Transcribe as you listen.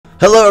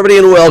Hello everybody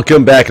and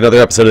welcome back to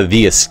another episode of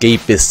The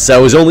Escapists. I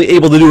was only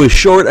able to do a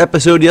short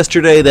episode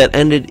yesterday that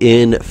ended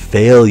in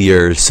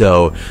failure,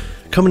 so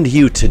coming to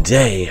you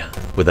today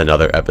with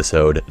another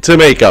episode to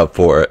make up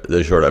for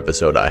the short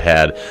episode I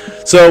had.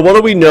 So what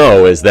do we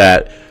know is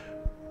that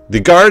the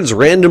guards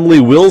randomly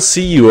will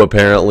see you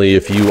apparently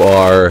if you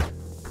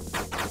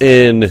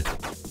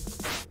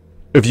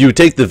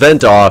take the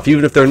vent off,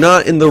 even if they're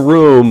not in the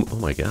room. Oh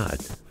my god.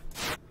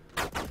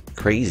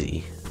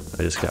 Crazy.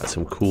 I just got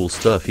some cool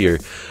stuff here.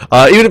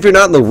 Even if you're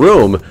not in the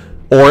room,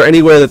 or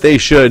anywhere that they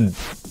should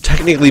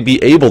technically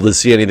be able to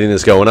see anything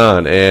that's going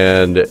on,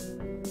 and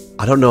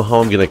I don't know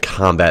how I'm going to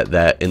combat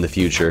that in the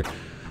future.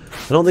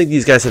 I don't think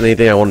these guys had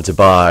anything I wanted to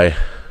buy.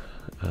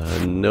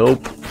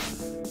 Nope.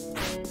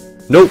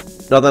 Nope,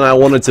 nothing I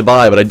wanted to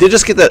buy, but I did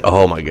just get that.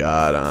 Oh my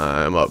god,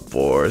 I'm up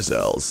for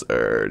cell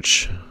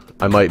search.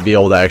 I might be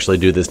able to actually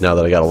do this now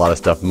that I got a lot of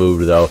stuff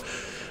moved, though.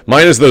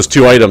 Minus those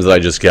two items that I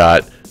just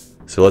got.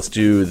 So let's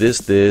do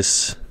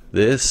this.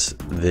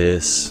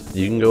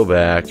 You can go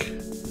back.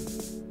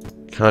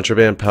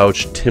 Contraband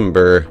pouch,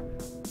 timber.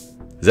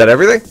 Is that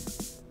everything?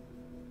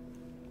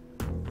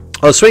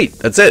 Oh, sweet.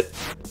 That's it.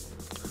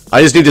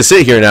 I just need to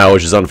sit here now,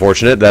 which is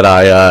unfortunate that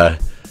I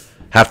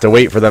have to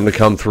wait for them to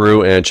come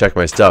through and check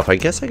my stuff. I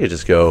guess I could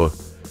just go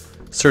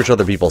search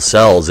other people's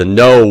cells and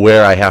know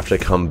where I have to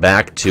come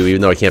back to, even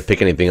though I can't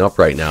pick anything up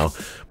right now.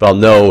 But I'll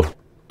know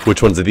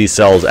which ones of these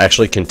cells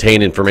actually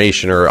contain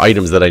information or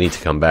items that I need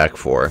to come back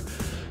for.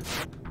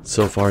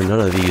 So far, none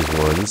of these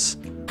ones.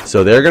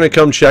 So they're going to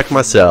come check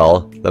my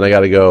cell. Then I got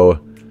to go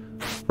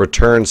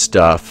return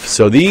stuff.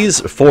 So these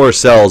 4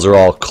 cells are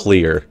all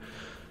clear.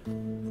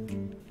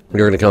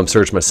 You're going to come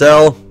search my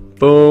cell.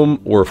 Boom.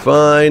 We're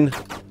fine.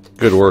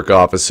 Good work,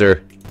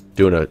 officer.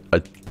 Doing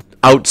a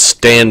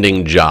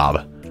outstanding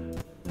job.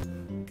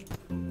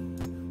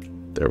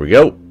 There we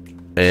go.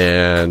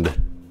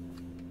 And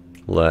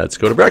let's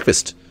go to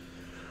breakfast.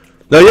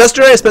 Now,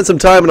 yesterday I spent some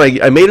time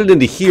and I made it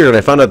into here and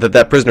I found out that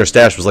that prisoner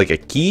stash was like a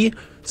key.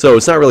 So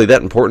it's not really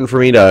that important for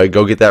me to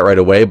go get that right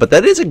away. But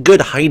that is a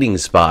good hiding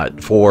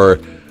spot for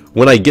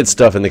when I get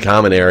stuff in the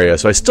common area.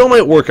 So I still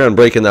might work on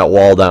breaking that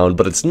wall down,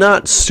 but it's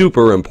not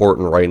super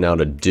important right now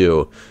to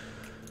do.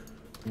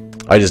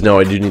 I just know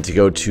I do need to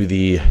go to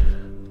the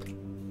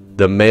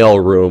mail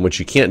room, which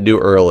you can't do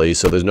early,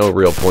 so there's no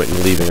real point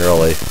in leaving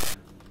early.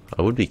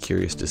 I would be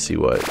curious to see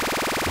what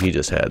he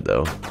just had,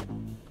 though.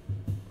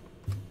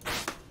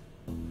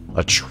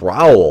 A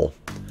trowel.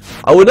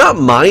 I would not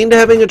mind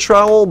having a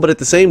trowel, but at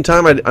the same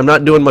time, I'm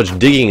not doing much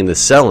digging in the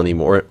cell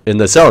anymore.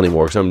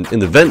 Because I'm in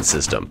the vent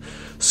system.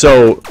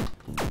 So,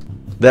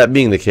 that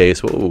being the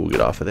case, whoa,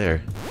 get off of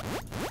there.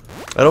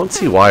 I don't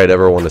see why I'd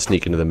ever want to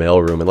sneak into the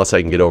mailroom unless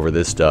I can get over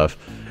this stuff.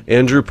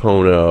 Andrew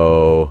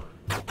Pono.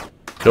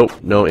 Nope,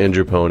 no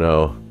Andrew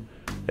Pono.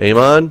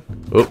 Amon.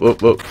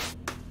 Whoop.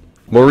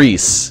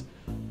 Maurice.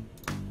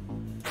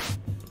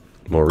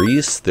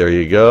 Maurice, there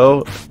you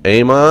go.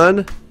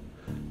 Amon.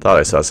 Thought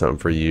I saw something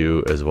for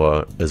you as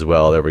well.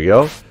 There we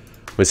go.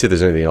 Let me see if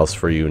there's anything else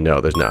for you.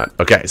 No, there's not.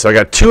 Okay, so I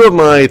got 2 of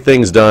my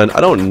things done.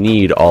 I don't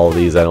need all of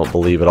these, I don't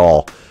believe at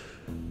all.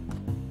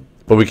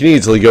 But we can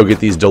easily go get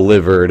these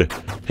delivered.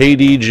 Hey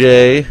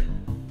DJ.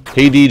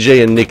 Hey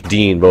DJ and Nick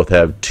Dean both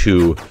have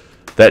 2.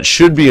 That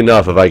should be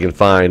enough if I can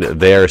find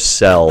their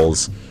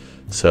cells.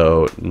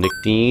 So, Nick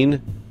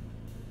Dean,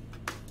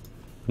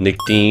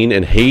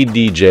 and Hey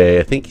DJ.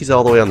 I think he's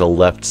all the way on the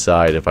left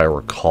side, if I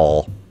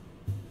recall.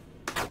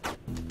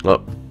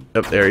 Oh,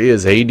 yep, there he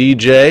is. Hey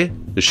DJ.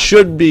 This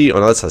should be. Oh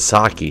no, that's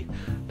Sasaki.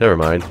 Never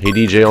mind. Hey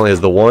DJ only has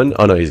the 1.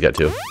 Oh no, he's got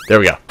 2. There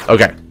we go.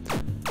 Okay.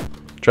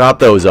 Drop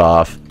those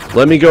off.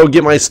 Let me go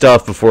get my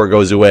stuff before it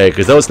goes away,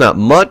 because though it's not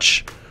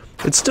much,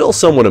 it's still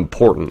somewhat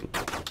important.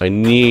 I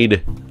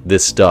need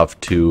this stuff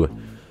to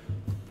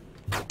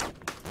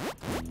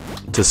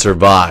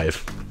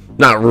survive.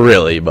 Not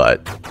really,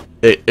 but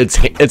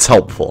it's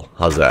helpful.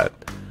 How's that?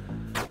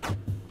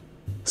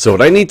 So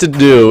what I need to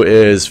do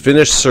is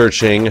finish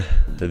searching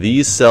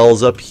these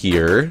cells up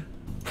here.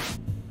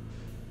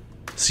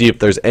 See if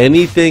there's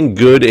anything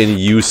good and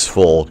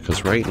useful,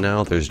 because right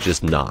now there's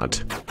just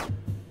not.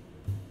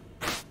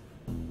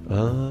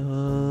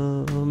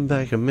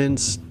 Back a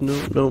mince.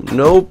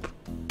 Nope.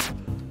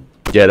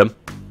 Get him.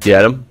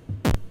 Damn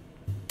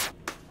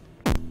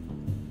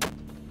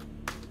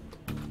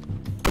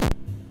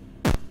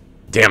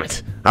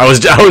it. I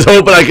was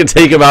hoping I could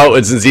take him out,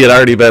 and since he had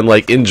already been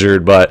like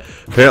injured, but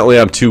apparently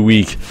I'm too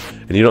weak,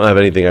 and you don't have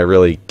anything I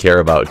really care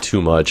about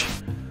too much.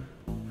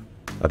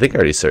 I think I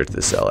already searched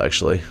this cell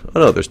actually. Oh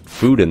no, there's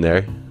food in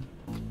there.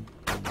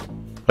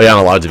 Oh yeah, I'm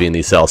allowed to be in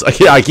these cells.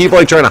 I keep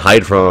like trying to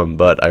hide from them,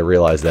 but I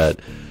realize that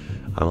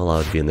I'm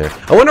allowed to be in there.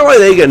 I wonder why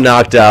they get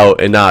knocked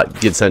out and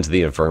not get sent to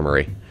the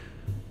infirmary.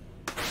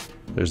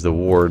 There's the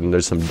warden.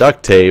 There's some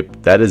duct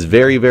tape. That is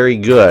very, very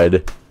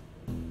good.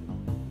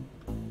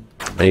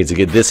 I need to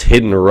get this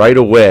hidden right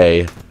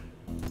away.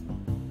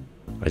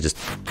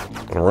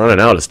 I'm running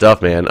out of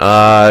stuff, man.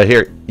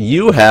 Here,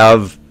 you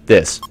have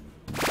this.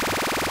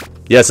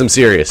 Yes, I'm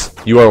serious.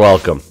 You are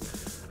welcome.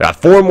 I got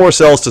 4 more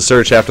cells to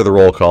search after the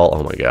roll call.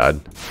 Oh my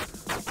god.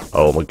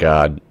 Oh my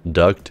god.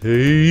 Duct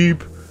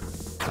tape.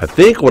 I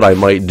think what I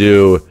might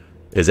do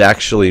is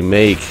actually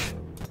make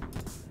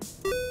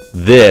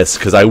this,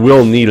 because I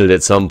will need it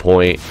at some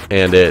point,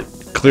 and it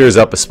clears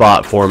up a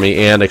spot for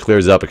me, and it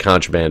clears up a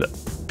contraband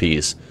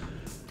piece.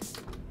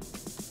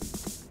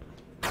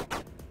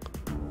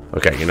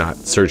 Okay, you're not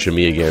searching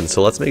me again,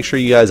 so let's make sure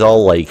you guys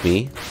all like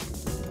me.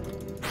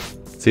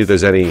 See if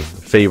there's any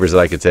favors that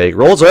I could take.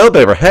 Roll of toilet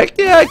paper. Heck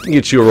yeah, I can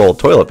get you a roll of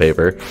toilet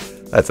paper.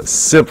 That's a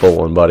simple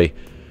one, buddy.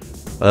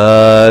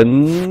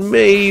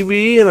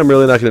 Maybe, and I'm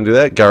really not going to do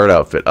that. Guard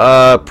outfit.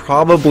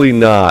 Probably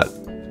not.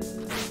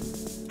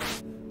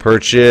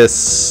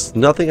 Purchase.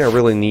 Nothing I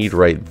really need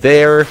right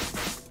there.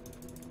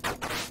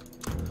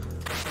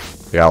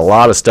 We got a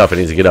lot of stuff I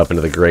need to get up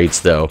into the grates,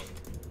 though,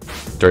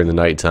 during the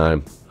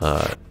nighttime.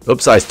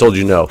 Oops, I told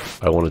you no.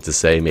 I wanted to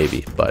say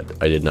maybe, but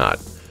I did not.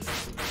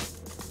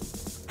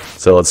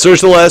 So let's search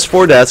the last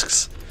 4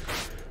 desks,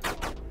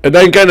 and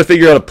then kind of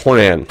figure out a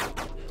plan.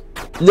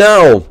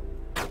 Now,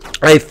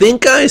 I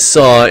think I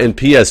saw in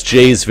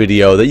PSJ's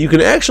video that you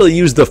can actually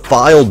use the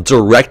file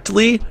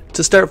directly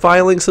to start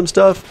filing some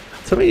stuff.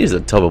 So I'm gonna use a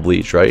tub of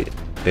bleach, right?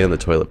 And the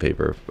toilet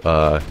paper.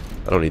 I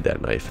don't need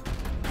that knife.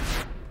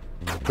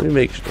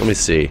 Let me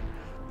see.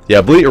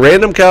 Yeah,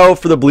 Random Cow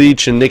for the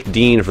bleach and Nick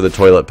Dean for the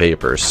toilet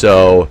paper.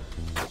 So,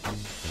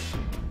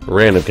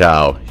 Random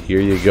Cow,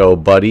 here you go,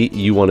 buddy.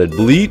 You wanted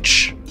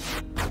bleach,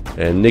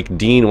 and Nick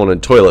Dean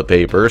wanted toilet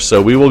paper.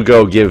 So we will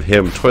go give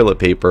him toilet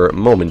paper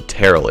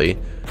momentarily.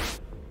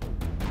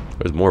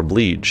 There's more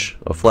bleach.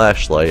 A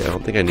flashlight. I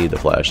don't think I need the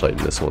flashlight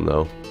in this one,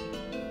 though.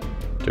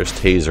 There's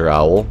Taser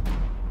Owl.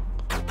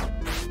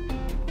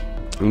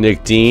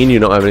 Nick Dean, you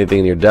don't have anything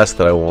in your desk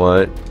that I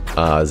want.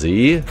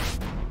 Ozzy.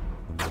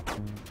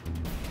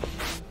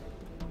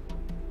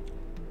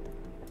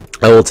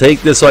 I will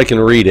take this so I can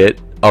read it.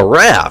 A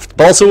raft.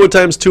 Balsa wood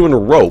times 2 and a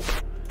rope.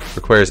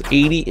 Requires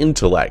 80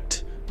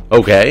 intellect.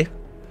 Okay.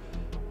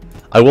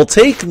 I will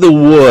take the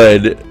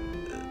wood,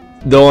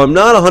 though I'm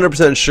not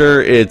 100%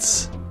 sure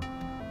it's...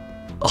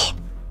 Oh,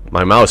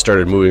 my mouse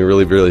started moving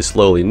really, really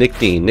slowly. Nick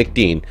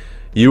Dean,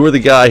 you were the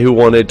guy who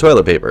wanted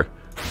toilet paper.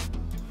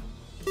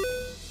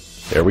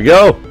 There we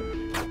go.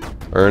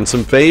 Earn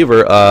some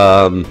favor.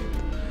 I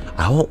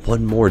want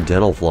one more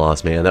dental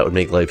floss, man. That would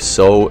make life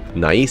so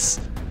nice.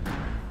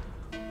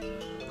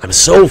 I'm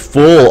so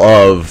full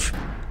of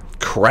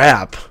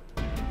crap.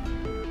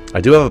 I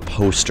do have a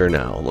poster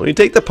now. Let me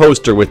take the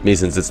poster with me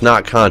since it's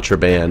not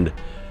contraband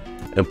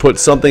and put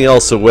something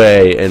else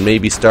away and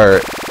maybe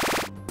start...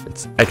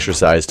 It's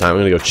exercise time.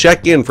 I'm going to go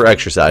check in for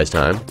exercise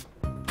time.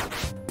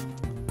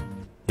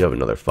 You have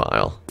another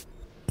file.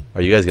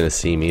 Are you guys going to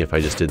see me if I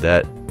just did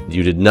that?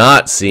 You did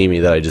not see me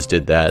that I just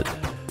did that.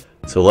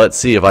 So let's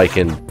see if I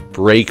can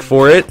break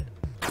for it.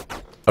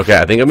 Okay,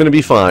 I think I'm going to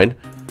be fine.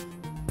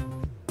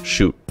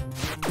 Shoot.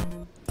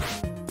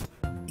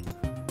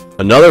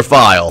 Another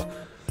file.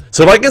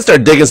 So if I can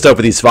start digging stuff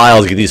with these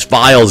files, get these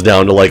files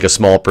down to like a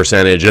small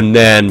percentage, and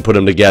then put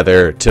them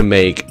together to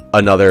make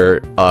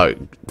another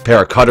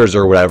pair of cutters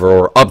or whatever,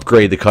 or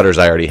upgrade the cutters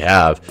I already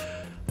have,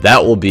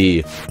 that will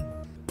be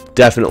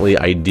definitely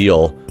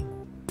ideal.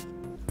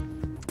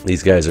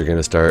 These guys are going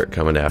to start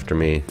coming after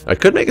me. I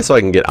could make it so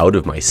I can get out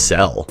of my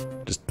cell.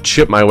 Just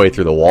chip my way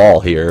through the wall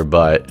here,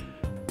 but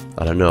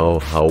I don't know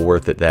how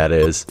worth it that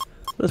is.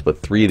 Let's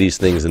put 3 of these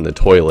things in the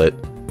toilet.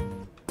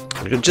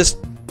 I could just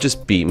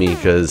beat me,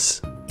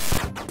 because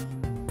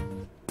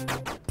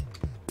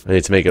I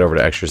need to make it over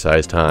to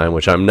exercise time,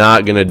 which I'm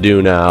not going to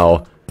do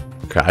now.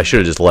 Okay, I should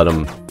have just let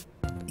him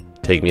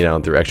take me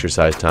down through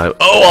exercise time.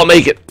 Oh, I'll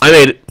make it! I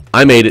made it!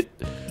 I made it!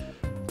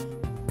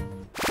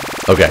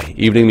 Okay,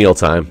 evening meal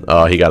time.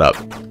 Oh, he got up.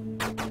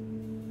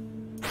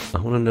 I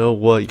want to know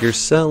what you're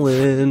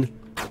selling.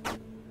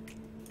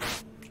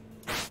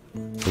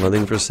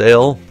 Nothing for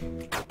sale.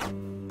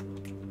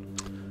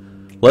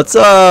 Let's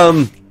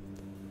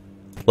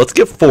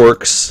get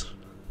forks.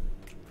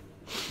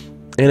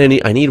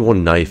 And I need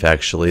one knife,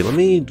 actually. Let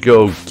me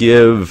go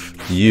give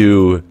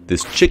you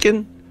this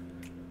chicken.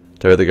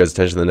 Divert the guys'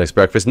 attention to the next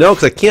breakfast. No,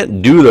 because I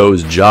can't do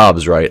those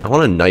jobs right. I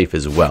want a knife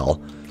as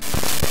well.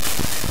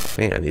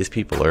 Man, these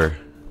people are...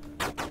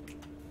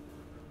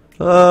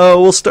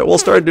 we'll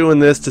start doing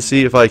this to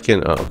see if I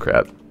can... Oh,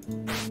 crap.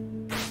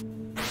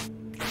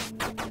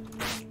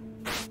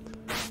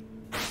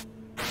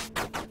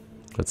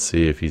 Let's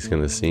see if he's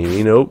gonna see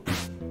me. Nope.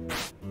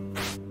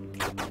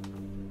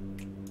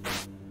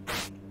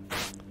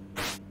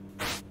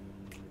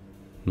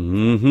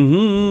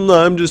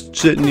 I'm just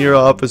sitting here,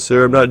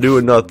 officer. I'm not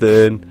doing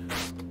nothing.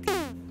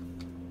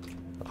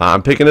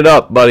 I'm picking it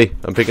up, buddy.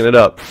 I'm picking it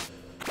up.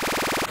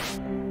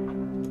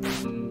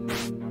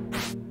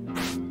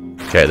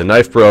 Okay, the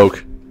knife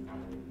broke.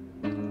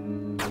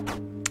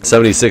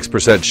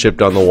 76%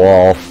 shipped on the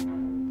wall.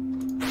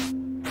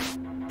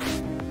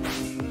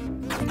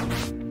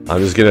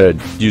 I'm just gonna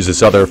use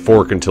this other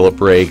fork until it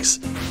breaks.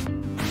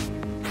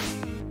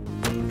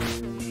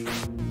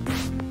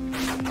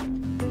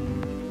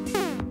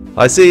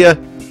 I see ya.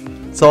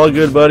 It's all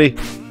good, buddy.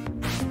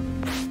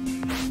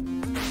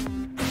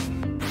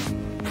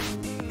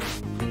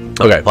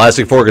 Okay,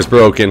 plastic fork is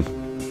broken.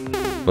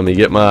 Let me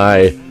get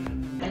my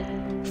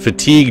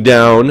fatigue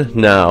down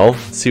now.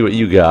 Let's see what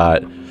you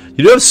got.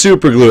 You do have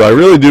super glue. I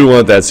really do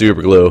want that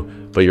super glue,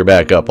 but you're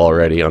back up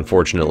already,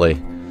 unfortunately.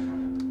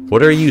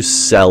 What are you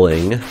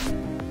selling?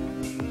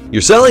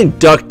 You're selling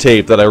duct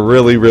tape that I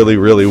really, really,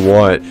 really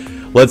want.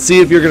 Let's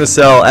see if you're going to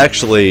sell...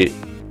 Actually,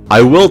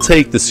 I will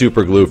take the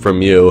super glue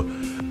from you,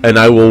 and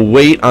I will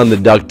wait on the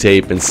duct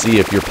tape and see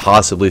if you're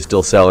possibly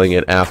still selling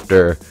it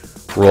after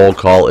roll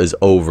call is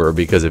over,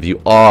 because if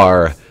you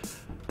are,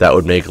 that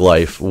would make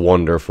life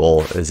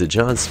wonderful. Is it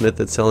John Smith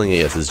that's selling it?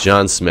 Yes, it's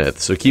John Smith,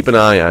 so keep an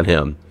eye on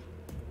him.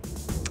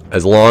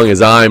 As long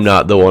as I'm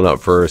not the one up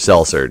for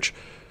cell search.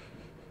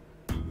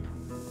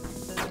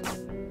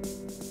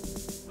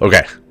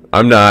 Okay.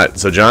 I'm not.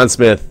 So John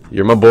Smith,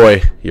 you're my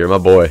boy. You're my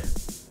boy.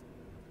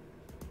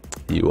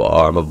 You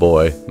are my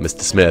boy, Mr.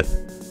 Smith.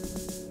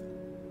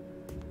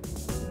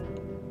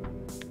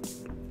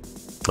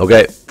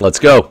 Okay, let's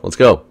go. Let's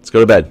go. Let's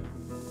go to bed.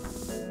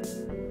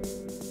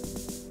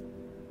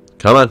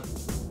 Come on.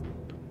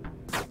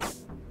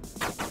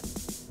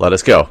 Let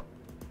us go.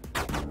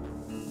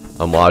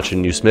 I'm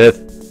watching you,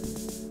 Smith.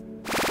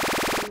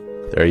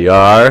 There you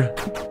are.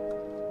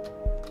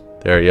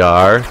 There you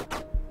are.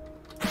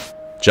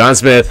 John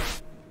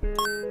Smith.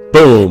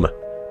 Boom.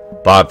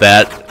 Bought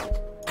that.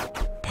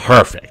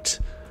 Perfect.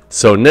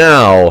 So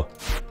now,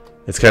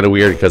 it's kind of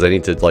weird because I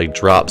need to like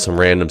drop some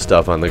random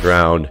stuff on the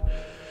ground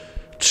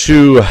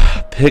to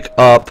pick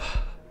up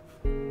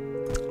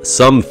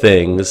some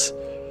things.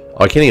 Oh,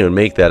 I can't even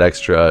make that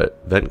extra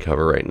vent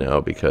cover right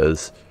now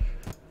because...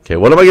 Okay,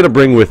 what am I going to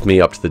bring with me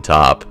up to the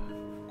top?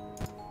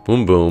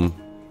 Boom, boom.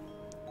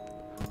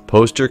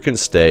 Poster can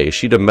stay.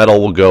 Sheet of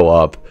metal will go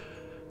up.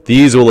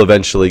 These will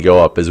eventually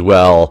go up as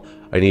well.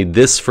 I need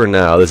this for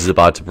now. This is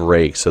about to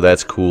break, so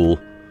that's cool.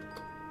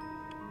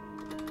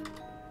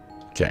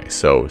 Okay,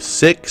 so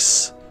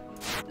 6.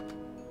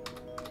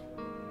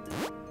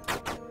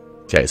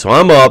 Okay, so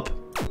I'm up.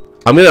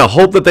 I'm going to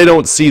hope that they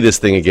don't see this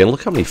thing again.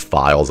 Look how many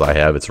files I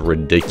have. It's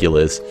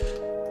ridiculous.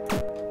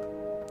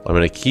 I'm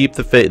going to keep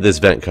this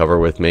vent cover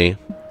with me.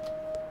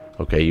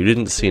 Okay, you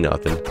didn't see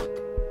nothing.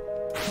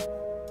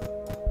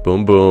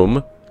 Boom,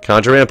 boom.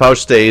 Contraband pouch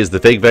stays, the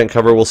fake vent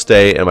cover will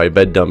stay, and my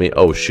bed dummy...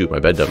 Oh, shoot, my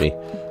bed dummy.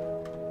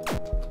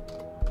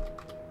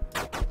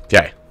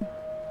 Okay.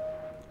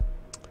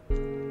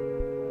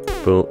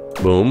 Boom,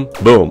 boom,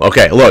 boom.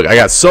 Okay, look, I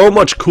got so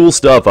much cool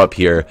stuff up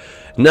here.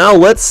 Now,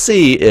 let's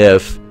see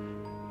if...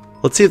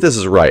 Let's see if this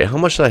is right. How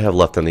much do I have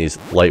left on these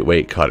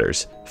lightweight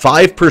cutters?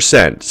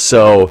 5%.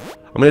 So,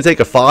 I'm going to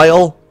take a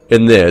file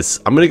in this.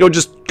 I'm going to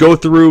just go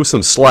through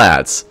some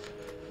slats.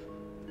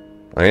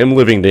 I am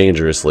living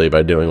dangerously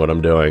by doing what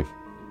I'm doing.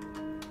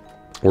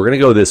 We're going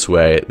to go this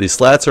way. These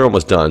slats are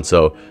almost done,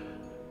 so...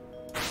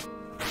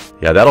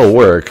 Yeah, that'll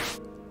work.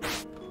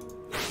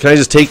 Can I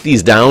just take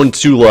these down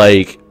to,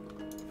 like...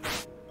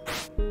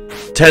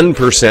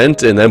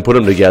 10% and then put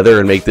them together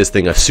and make this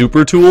thing a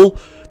super tool?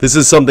 This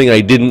is something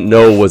I didn't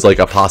know was, like,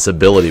 a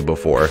possibility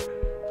before.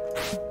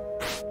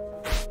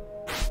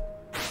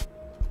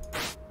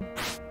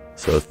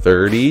 So,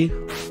 30...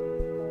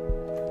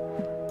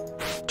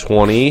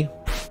 20...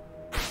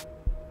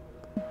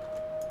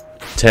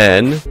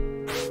 10...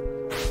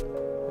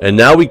 And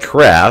now we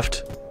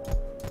craft.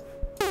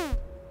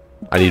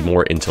 I need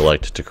more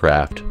intellect to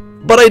craft.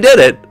 But I did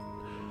it!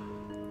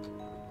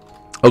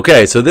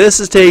 Okay, so this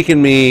has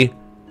taken me...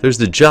 There's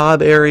the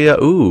job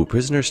area. Ooh,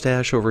 prisoner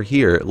stash over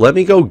here. Let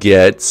me go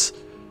get...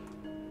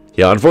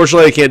 Yeah,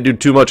 unfortunately I can't do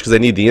too much because I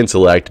need the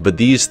intellect. But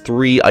these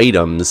 3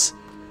 items...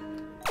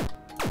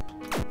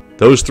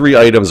 Those 3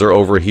 items are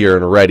over here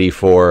and ready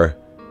for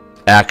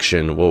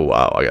action. Whoa,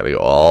 wow, I gotta go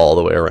all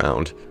the way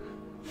around.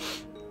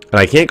 And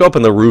I can't go up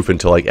on the roof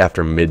until like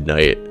after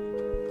midnight,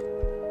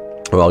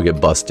 or I'll get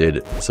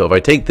busted. So if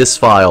I take this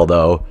file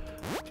though,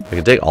 I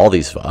can take all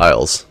these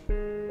files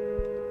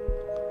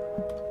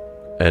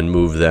and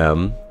move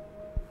them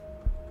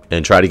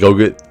and try to go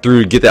get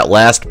that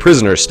last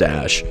prisoner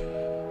stash.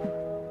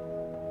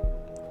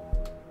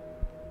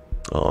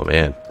 Oh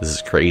man, this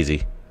is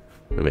crazy.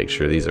 Let me make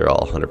sure these are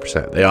all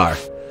 100%. They are.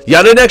 Yeah,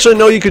 I didn't actually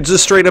know you could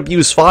just straight up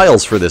use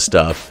files for this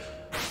stuff.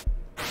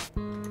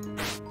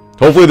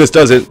 Hopefully this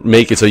doesn't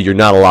make it so you're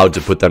not allowed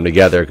to put them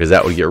together, because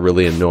that would get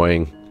really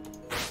annoying.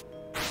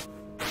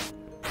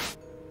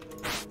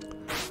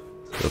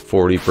 So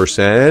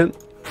 40%,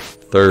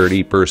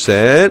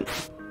 30%,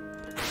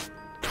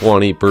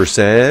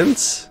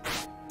 20%,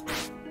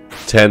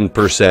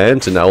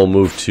 10%, and now we'll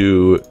move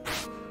to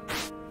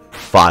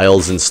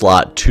files in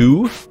slot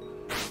 2.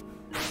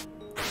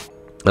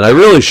 And I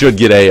really should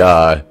get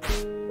a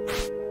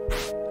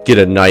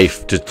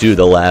knife to do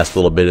the last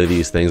little bit of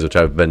these things, which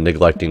I've been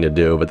neglecting to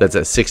do, but that's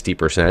at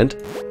 60%.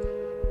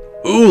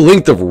 Ooh,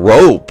 length of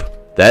rope.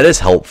 That is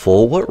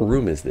helpful. What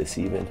room is this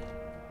even?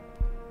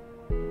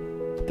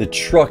 The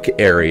truck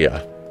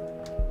area.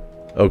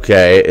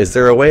 Okay, is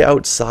there a way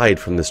outside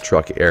from this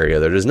truck area?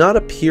 There does not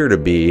appear to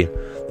be.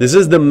 This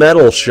is the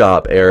metal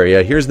shop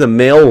area. Here's the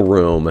mail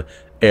room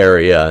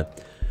area.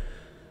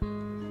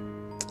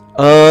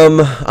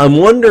 I'm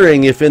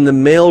wondering if in the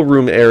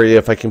mailroom area,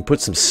 if I can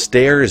put some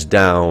stairs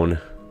down.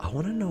 I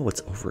want to know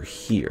what's over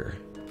here.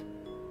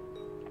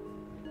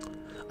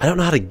 I don't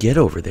know how to get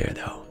over there,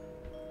 though.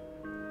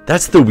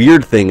 That's the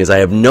weird thing, is I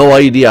have no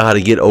idea how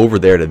to get over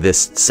there to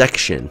this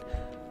section.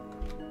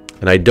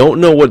 And I don't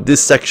know what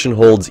this section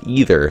holds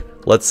either.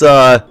 Let's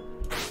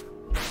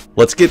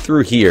get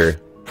through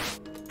here.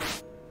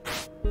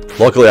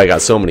 Luckily, I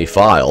got so many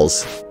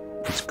files.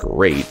 It's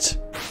great.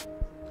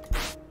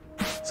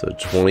 So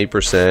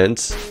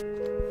 20%,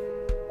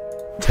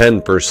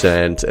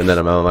 10%, and then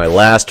I'm on my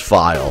last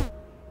file.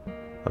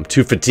 I'm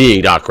too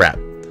fatigued. Ah, crap.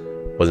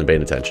 Wasn't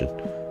paying attention.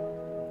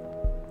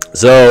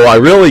 So I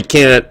really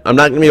can't, I'm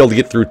not going to be able to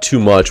get through too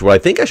much. What I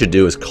think I should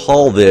do is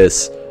call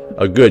this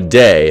a good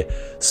day.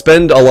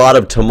 Spend a lot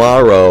of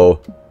tomorrow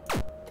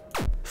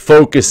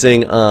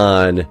focusing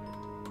on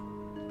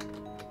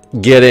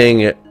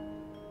getting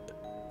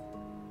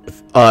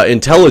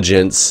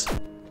intelligence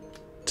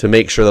to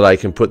make sure that I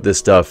can put this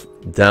stuff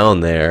down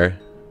there.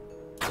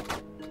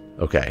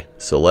 Okay,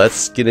 so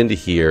let's get into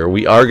here.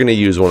 We are going to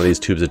use one of these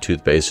tubes of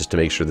toothpaste just to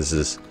make sure this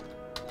is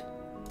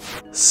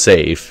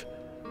safe.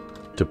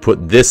 To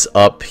put this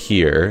up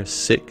here.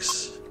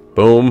 6.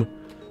 Boom.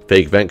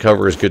 Fake vent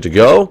cover is good to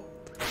go.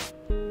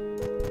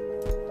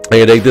 I'm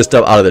going to take this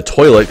stuff out of the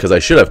toilet because I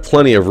should have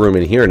plenty of room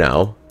in here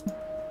now.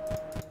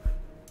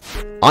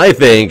 I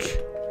think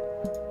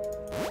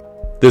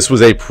this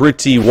was a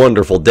pretty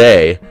wonderful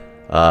day.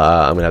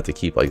 I'm going to have to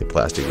keep like the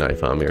plastic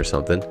knife on me or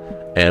something.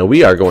 And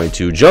we are going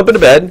to jump into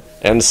bed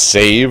and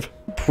save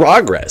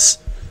progress.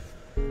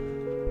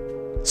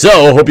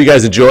 So, hope you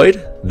guys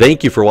enjoyed.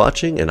 Thank you for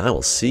watching, and I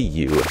will see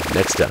you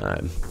next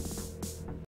time.